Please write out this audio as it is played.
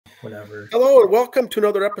whatever. Hello and welcome to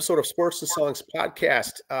another episode of Sports and Songs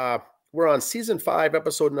Podcast. We're on season 5,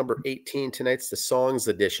 episode number 18. Tonight's the Songs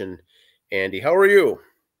edition. Andy, how are you?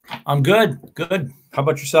 I'm good. Good. How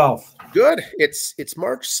about yourself? Good. It's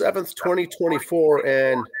March 7th, 2024,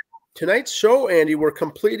 and tonight's show, Andy, we're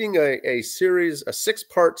completing a series, a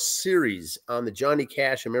 6-part series on the Johnny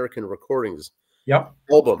Cash American Recordings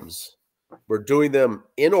albums. We're doing them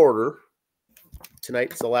in order.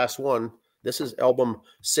 Tonight's the last one. This is album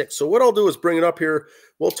 6. So what I'll do is bring it up here.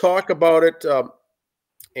 We'll talk about it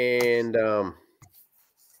and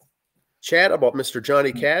chat about Mr.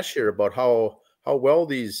 Johnny Cash here, about how well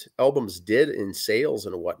these albums did in sales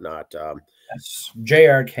and whatnot. Yes,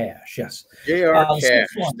 J.R. Cash. Yes, J.R. Cash.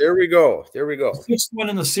 There we go. There we go. The 6th one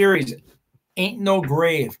in the series, Ain't No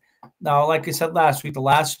Grave. Now, like I said last week, the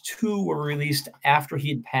last 2 were released after he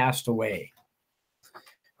had passed away.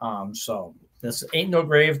 So this Ain't No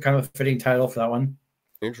Grave, kind of a fitting title for that one.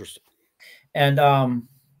 Interesting. And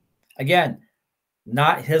again,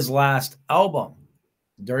 not his last album.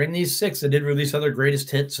 During these 6, they did release other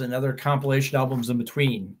greatest hits and other compilation albums in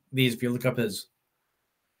between these. If you look up his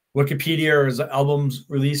Wikipedia or his albums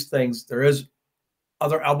release things, there is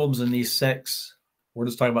other albums in these 6. We're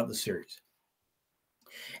just talking about the series.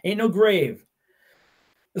 Ain't No Grave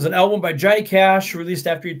is an album by Johnny Cash released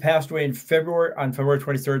after he'd passed away on February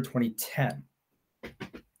 23rd, 2010.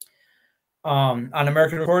 On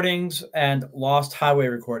American Recordings and Lost Highway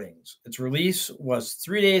Recordings. Its release was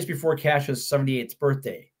 3 days before Cash's 78th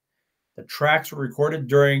birthday. The tracks were recorded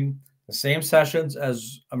during the same sessions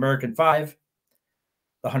as American 5,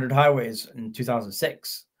 The 100 Highways in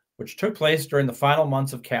 2006, which took place during the final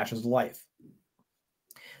months of Cash's life.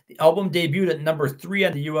 The album debuted at number 3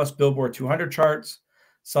 on the U.S. Billboard 200 charts,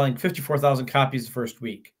 selling 54,000 copies the first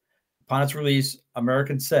week. Upon its release,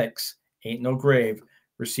 American 6, Ain't No Grave,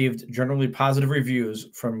 received generally positive reviews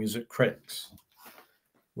from music critics,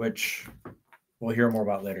 which we'll hear more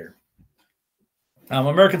about later.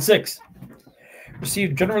 American 6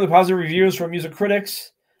 received generally positive reviews from music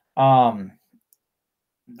critics. What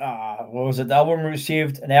was it? The album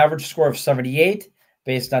received an average score of 78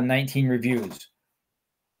 based on 19 reviews.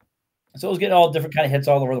 So it was getting all different kind of hits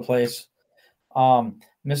all over the place.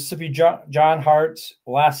 Mississippi John Hart's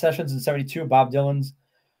Last Sessions in 72, Bob Dylan's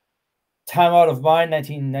Time Out of Mind,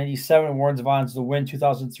 1997, Warren Zevon's The Wind,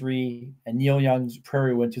 2003, and Neil Young's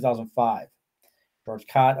Prairie Wind, 2005. George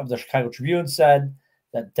Cott of the Chicago Tribune said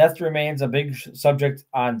that death remains a big subject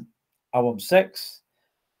on album 6.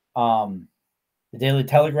 The Daily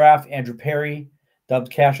Telegraph, Andrew Perry,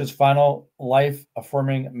 dubbed Cash's final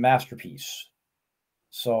life-affirming masterpiece.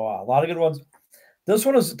 So a lot of good ones. This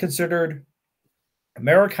one is considered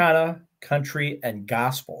Americana, country, and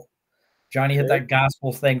gospel. Johnny hit that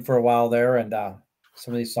gospel thing for a while there, and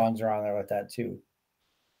some of these songs are on there with that too.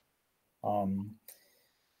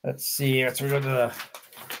 Let's see. Let's go to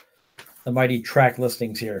the mighty track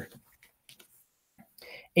listings here.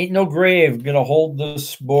 Ain't No Grave, Gonna Hold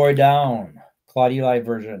This Boy Down. Claude Eli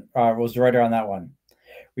version was the writer on that one.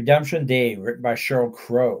 Redemption Day, written by Sheryl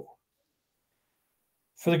Crow.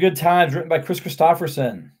 For the Good Times, written by Chris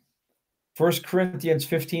Christopherson. 1 Corinthians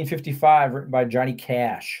 15:55, written by Johnny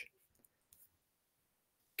Cash.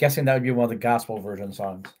 Guessing that would be one of the gospel version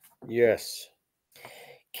songs. Yes.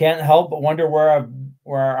 Can't Help But Wonder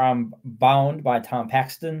Where I'm Bound by Tom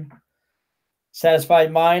Paxton.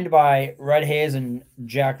 Satisfied Mind by Red Hayes and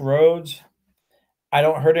Jack Rhodes. I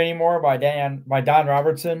Don't Hurt Anymore by Don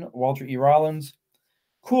Robertson, Walter E. Rollins.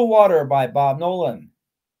 Cool Water by Bob Nolan.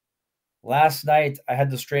 Last Night I Had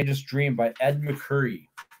the Strangest Dream by Ed McCurry.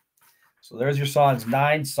 So there's your songs.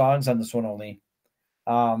 9 songs on this one only.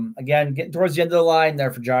 Again, getting towards the end of the line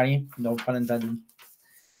there for Johnny. No pun intended.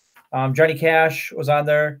 Johnny Cash was on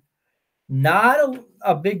there. Not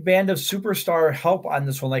a big band of superstar help on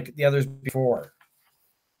this one like the others before.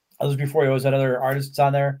 Others before, he always had other artists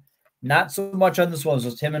on there. Not so much on this one. It was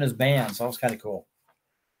just him and his band, so that was kind of cool.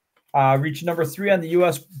 Reached number 3 on the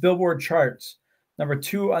U.S. Billboard charts. Number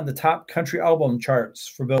 2 on the top country album charts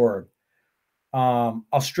for Billboard.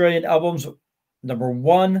 Australian albums, number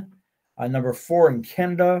 1. Number 4 in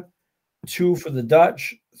Canada, 2 for the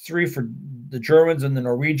Dutch, 3 for the Germans and the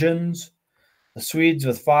Norwegians, the Swedes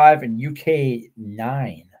with 5, and UK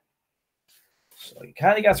 9. So you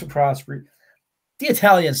kind of got some prosperity. The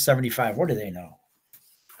Italians 75. What do they know?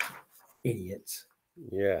 Idiots.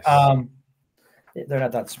 Yes. They're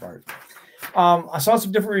not that smart. I saw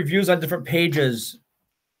some different reviews on different pages.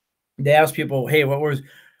 They asked people, hey, what was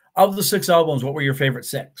of the 6 albums, what were your favorite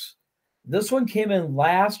 6? This one came in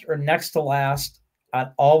last or next to last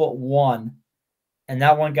on all but one. And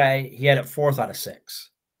that one guy, he had it 4th out of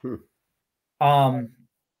 6.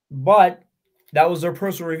 But that was their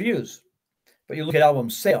personal reviews. But you look at album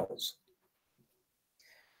sales.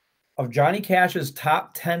 Of Johnny Cash's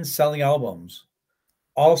top 10 selling albums,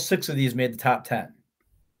 all 6 of these made the top 10.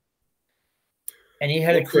 And he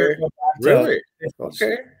had a career go back really?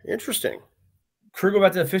 Okay, interesting. Career go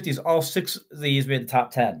back to the 50s, all 6 of these made the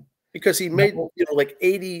top 10. Because he made, like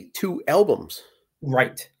 82 albums.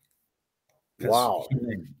 Right. Wow.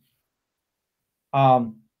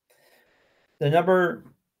 The number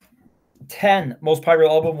 10 most popular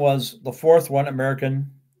album was the 4th one,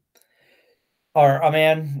 American, or A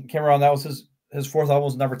Man Came Around. That was his 4th album,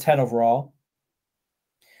 was number 10 overall.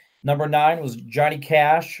 Number 9 was Johnny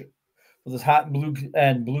Cash with his Hot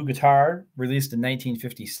and Blue Guitar, released in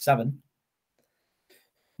 1957.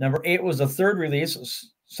 Number 8 was the 3rd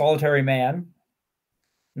release, Solitary Man.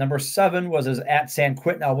 Number 7 was his At San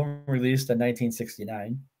Quentin album, released in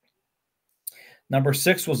 1969. Number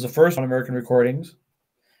 6 was the first on American Recordings.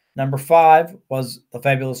 Number 5 was The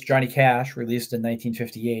Fabulous Johnny Cash, released in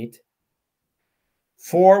 1958.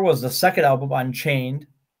 4 was the second album, Unchained.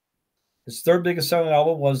 His 3rd biggest selling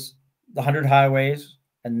album was The 100 Highways,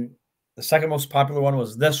 and the second most popular one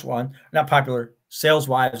was this one. Not popular,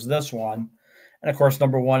 sales-wise, this one. And, of course,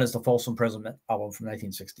 number 1 is the False Imprisonment album from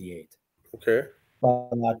 1968. Okay.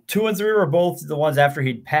 2 and 3 were both the ones after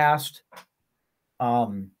he'd passed.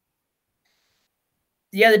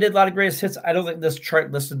 Yeah, they did a lot of greatest hits. I don't think this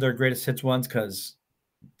chart listed their greatest hits ones because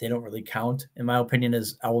they don't really count, in my opinion,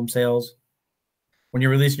 as album sales. When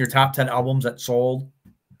you're releasing your top 10 albums that sold,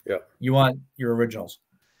 you want your originals.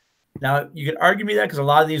 Now, you could argue me that because a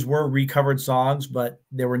lot of these were recovered songs, but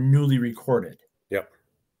they were newly recorded. Yep.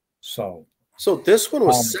 So this one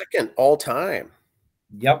was second all time.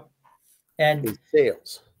 Yep. And in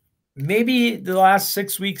sales. Maybe the last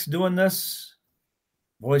 6 weeks doing this,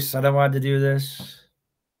 voice said I wanted to do this.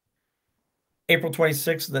 April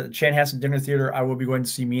 26th, the Chanhassen Dinner Theater, I will be going to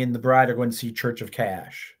see Me and the Bride are going to see Church of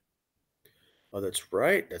Cash. Oh, that's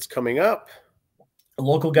right. That's coming up. A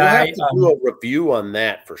local guy. We'll have to do a review on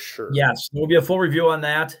that for sure. Yes, there will be a full review on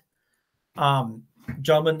that.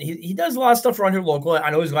 Gentleman, he does a lot of stuff around here local. I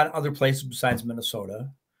know he's got other places besides Minnesota,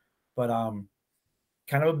 but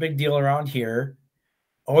kind of a big deal around here.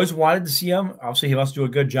 Always wanted to see him. Obviously, he must do a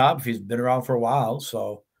good job if he's been around for a while.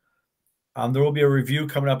 So there will be a review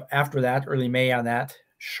coming up after that, early May, on that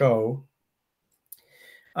show.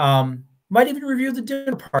 Might even review the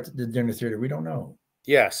dinner part of the dinner theater. We don't know.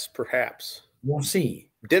 Yes, perhaps. We'll see.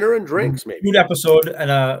 Dinner and drinks, maybe. Food episode and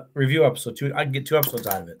a review episode. I can get 2 episodes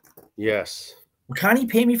out of it. Yes. Will Connie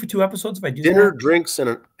pay me for 2 episodes if I do dinner, that? drinks, and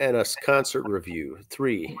a concert review?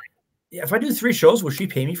 3. Yeah, if I do 3 shows, will she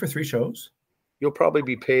pay me for 3 shows? You'll probably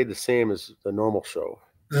be paid the same as the normal show.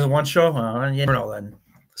 This is 1 show? You never know then.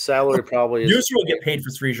 Salary probably is. Usually will get paid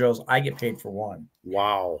for 3 shows. I get paid for 1.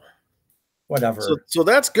 Wow. Whatever. So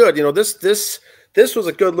that's good. This was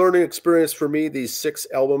a good learning experience for me. These 6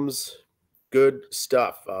 albums, good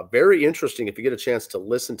stuff. Very interesting if you get a chance to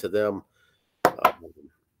listen to them.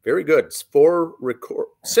 Very good. It's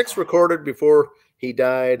 6 recorded before he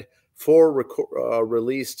died, 4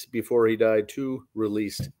 released before he died, 2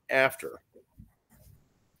 released after.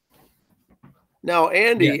 Now,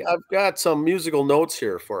 Andy, I've got some musical notes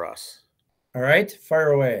here for us. All right, fire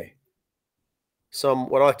away. Some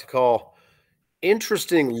what I like to call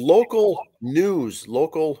interesting local news,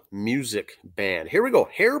 local music band. Here we go.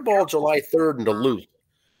 Hairball, July 3rd in Duluth.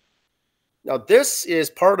 Now, this is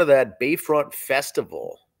part of that Bayfront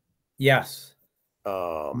Festival. Yes.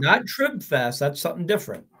 Not Trib Fest. That's something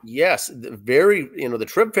different. Yes. The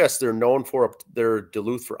Trib Fest, they're known for their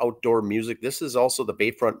Duluth for outdoor music. This is also the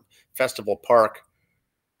Bayfront Festival Park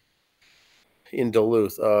in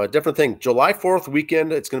Duluth. Different thing. July 4th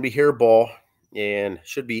weekend, it's going to be Hairball, and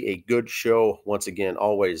should be a good show once again,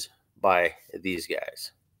 always by these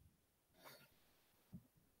guys.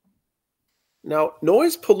 Now,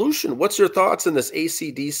 noise pollution. What's your thoughts on this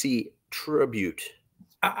AC/DC tribute?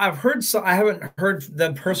 I've heard so. I haven't heard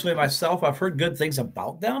them personally myself. I've heard good things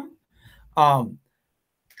about them.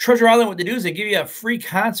 Treasure Island, what they do is they give you a free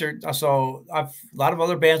concert. So a lot of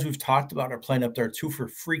other bands we've talked about are playing up there too for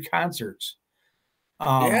free concerts.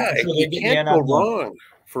 You can't go wrong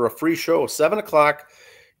for a free show. 7 o'clock,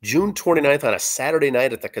 June 29th on a Saturday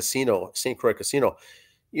night at the casino, St. Croix Casino.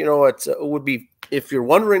 It would be, if you're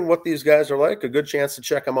wondering what these guys are like, a good chance to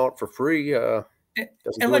check them out for free. And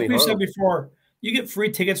like we said before, you get free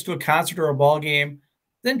tickets to a concert or a ball game,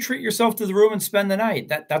 then treat yourself to the room and spend the night.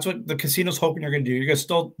 That's what the casino's hoping you're going to do. You're going to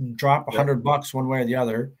still drop $100 one way or the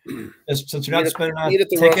other. Since you're not spending on a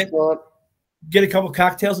ticket, get a couple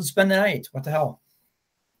cocktails and spend the night. What the hell?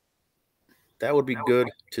 That would be good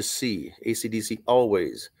to see. AC/DC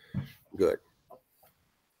always Good.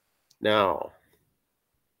 Now,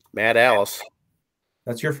 Mad Alice.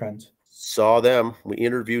 That's your friends. Saw them. We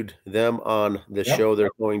interviewed them on the show.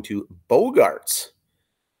 They're going to Bogarts,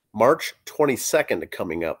 March 22nd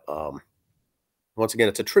coming up. Once again,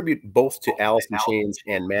 it's a tribute both to Alice in Chains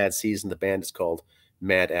and Mad Season. The band is called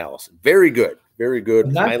Mad Alice. Very good. Very good.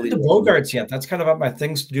 I'm not to Bogarts yet. That's kind of up my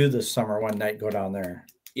things to do this summer. One night, go down there.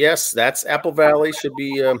 Yes, that's Apple Valley. Should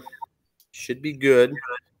be good.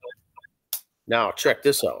 Now, check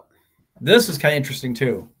this out. This is kind of interesting,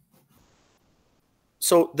 too.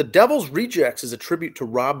 So, The Devil's Rejects is a tribute to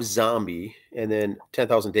Rob Zombie, and then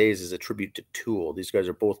 10,000 Days is a tribute to Tool. These guys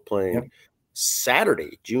are both playing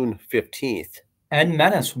Saturday, June 15th. And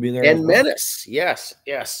Menace will be there. And Menace, yes.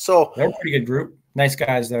 So they're a pretty good group. Nice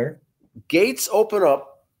guys there. Gates open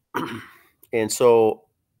up, and so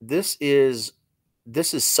this is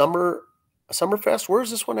Summerfest. Where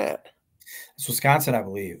is this one at? It's Wisconsin, I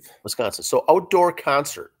believe. Wisconsin. So outdoor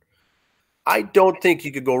concert. I don't think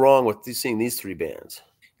you could go wrong with seeing these three bands.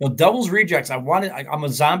 Devil's Rejects. I'm a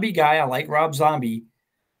Zombie guy. I like Rob Zombie.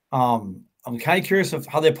 I'm kind of curious of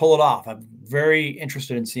how they pull it off. I'm very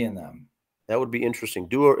interested in seeing them. That would be interesting.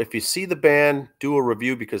 If you see the band, do a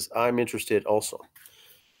review because I'm interested also.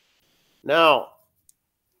 Now,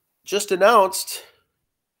 just announced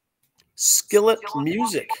Skillet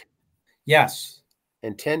Music. Yes.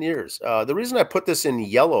 In 10 years. The reason I put this in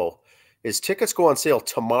yellow is tickets go on sale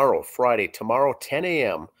tomorrow, Friday, 10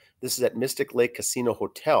 a.m. This is at Mystic Lake Casino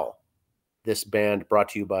Hotel. This band brought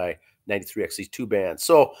to you by 93X, these two bands.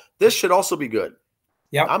 So this should also be good.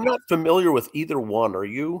 Yeah. I'm not familiar with either one. Are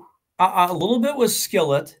you? A little bit with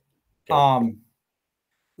Skillet. Okay.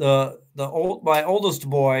 My oldest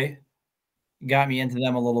boy got me into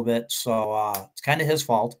them a little bit, so it's kind of his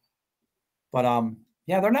fault. But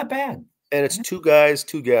yeah, they're not bad. And it's two guys,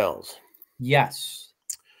 two gals. Yes.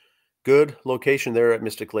 Good location there at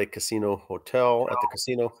Mystic Lake Casino Hotel at the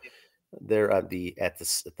casino. They're at the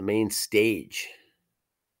main stage.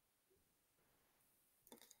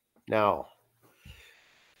 Now,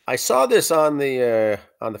 I saw this on the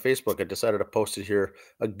Facebook. I decided to post it here.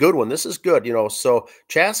 A good one. This is good. So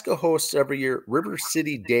Chaska hosts every year River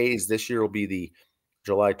City Days. This year will be the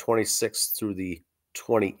July 26th through the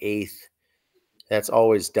 28th. That's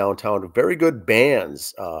always downtown. Very good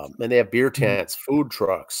bands. And they have beer tents, food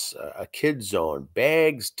trucks, a kid zone,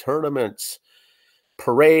 bags, tournaments,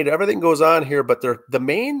 parade. Everything goes on here. But the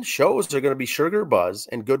main shows are going to be Sugar Buzz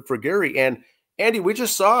and Good for Gary. And Andy, we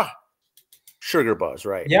just saw Sugar Buzz,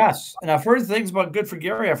 right? Yes. And I've heard things about Good for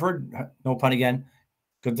Gary. I've heard, no pun again,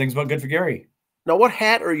 good things about Good for Gary. Now, what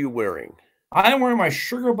hat are you wearing? I am wearing my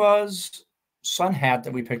Sugar Buzz sun hat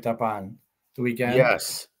that we picked up on the weekend.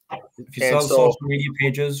 Yes. If you saw the social media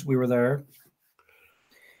pages, we were there.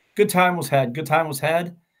 Good time was had.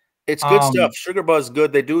 It's good stuff. Sugar Buzz,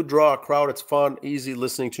 good. They do draw a crowd. It's fun, easy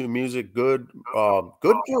listening to music. Good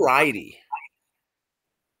variety.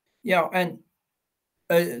 Yeah, and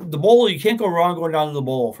the bowl, you can't go wrong going down to the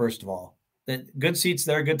bowl, first of all. Good seats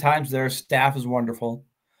there, good times there. Staff is wonderful.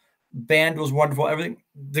 Band was wonderful. Everything.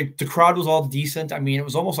 The crowd was all decent. I mean, it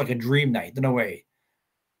was almost like a dream night. No way.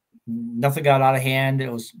 Nothing got out of hand.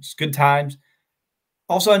 It was good times.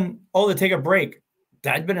 All of a sudden, they take a break.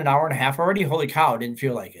 That'd been an hour and a half already. Holy cow, didn't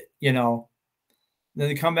feel like it, Then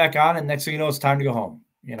they come back on, and next thing you know, it's time to go home,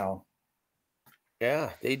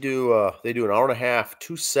 Yeah, they do an hour and a half,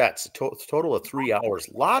 two sets, a total of 3 hours.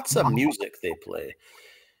 Lots of music they play.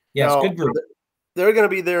 Yes, good group. They're going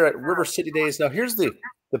to be there at River City Days. Now, here's the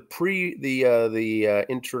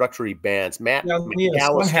introductory bands. Matt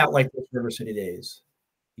McAllister. One hat like this, River City Days.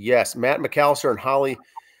 Yes, Matt McAllister and Holly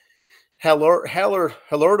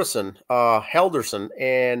Helderson,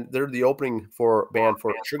 and they're the opening band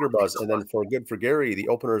for Sugar Buzz, and then for Good for Gary, the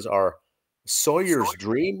openers are Sawyer's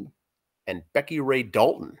Dream and Becky Ray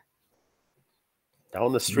Dalton.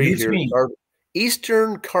 Down the street here,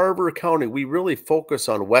 Eastern Carver County. We really focus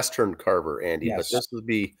on Western Carver, Andy, but this would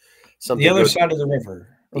be something the other side of the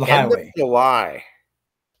river or the highway. End of July.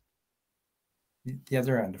 The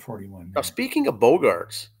other end of 41. Now, speaking of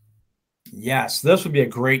Bogarts. Yes, this would be a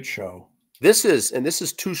great show. This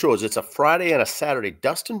is two shows. It's a Friday and a Saturday.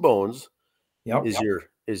 Dust and Bones is your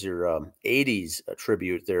 80s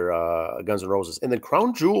tribute. They're Guns N' Roses. And then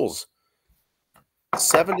Crown Jewels,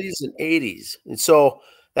 70s and 80s. And so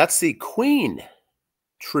that's the Queen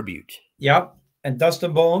tribute. Yep. And Dust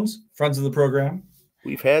and Bones, friends of the program.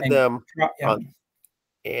 We've had them on,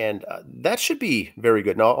 and that should be very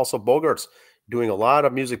good. Now, also Bogarts doing a lot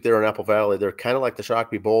of music there in Apple Valley. They're kind of like the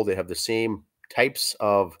Shakopee Bowl. They have the same types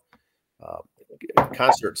of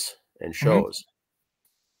concerts and shows.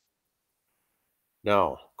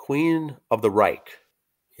 Now, Queen of the Reich.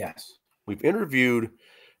 Yes. We've interviewed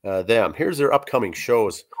them. Here's their upcoming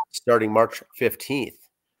shows starting March 15th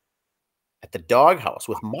at the Doghouse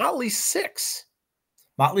with Motley Six.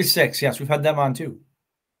 Motley Six, yes, we've had them on too.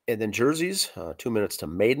 And then Jerseys, 2 Minutes to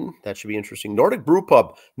Maiden. That should be interesting. Nordic Brew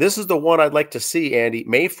Pub. This is the one I'd like to see, Andy.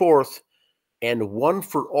 May 4th, and One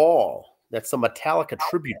for All. That's the Metallica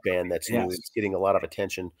tribute band that's new. It's getting a lot of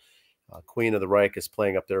attention. Queen of the Reich is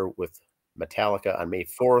playing up there with Metallica on May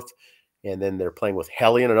 4th. And then they're playing with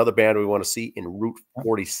Hellion, another band we want to see, in Route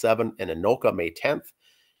 47 in Anoka, May 10th.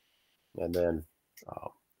 And then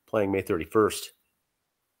playing May 31st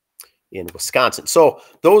in Wisconsin. So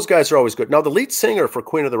those guys are always good. Now, the lead singer for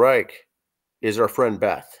Queen of the Reich is our friend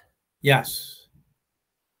Beth. Yes.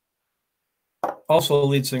 Also the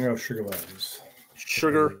lead singer of Sugar Buzz.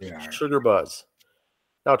 Sugar Buzz.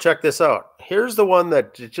 Now check this out. Here's the one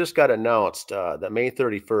that just got announced. That May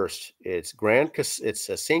 31st. It's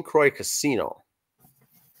a St. Croix Casino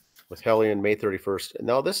with Hellion, May 31st.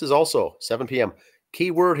 Now this is also 7 p.m.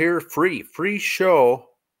 Keyword here: free show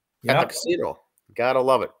at the casino. Gotta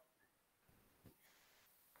love it.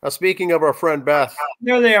 Now speaking of our friend Beth,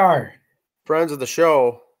 there they are, friends of the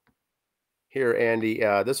show. Here, Andy.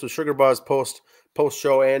 This was Sugar Buzz post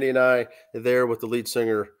show. Andy and I are there with the lead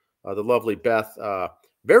singer, the lovely Beth.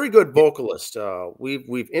 Very good vocalist.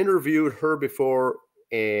 We've interviewed her before,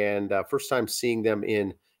 and first time seeing them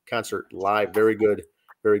in concert live. Very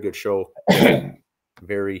good show.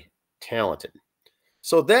 Very talented.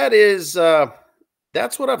 So that is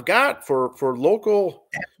that's what I've got for local.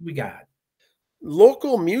 We got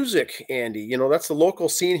local music, Andy. You know, that's the local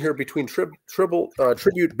scene here between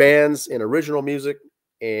tribute bands and original music,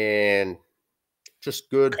 and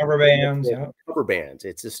just good cover bands. Cover bands.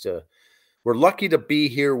 It's just we're lucky to be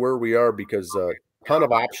here where we are because a ton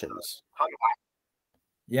of options.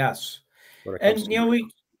 Yes, and we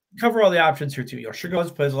cover all the options here too. Sugar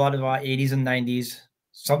Buzz plays a lot of 80s and 90s,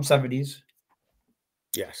 some 70s.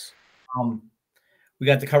 Yes. We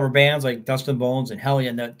got the cover bands like Dust and Bones and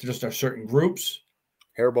Hellion that just are certain groups.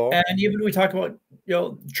 Hairball. And even we talk about,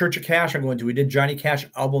 Church of Cash I'm going to. We did Johnny Cash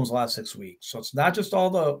albums the last 6 weeks. So it's not just all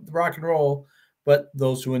the rock and roll, but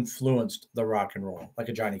those who influenced the rock and roll, like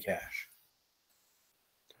a Johnny Cash.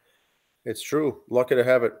 It's true. Lucky to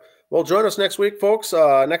have it. Well, join us next week, folks.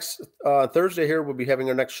 Next Thursday here, we'll be having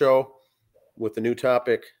our next show with a new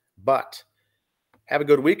topic. But have a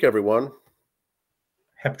good week, everyone.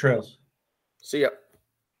 Happy trails. See ya.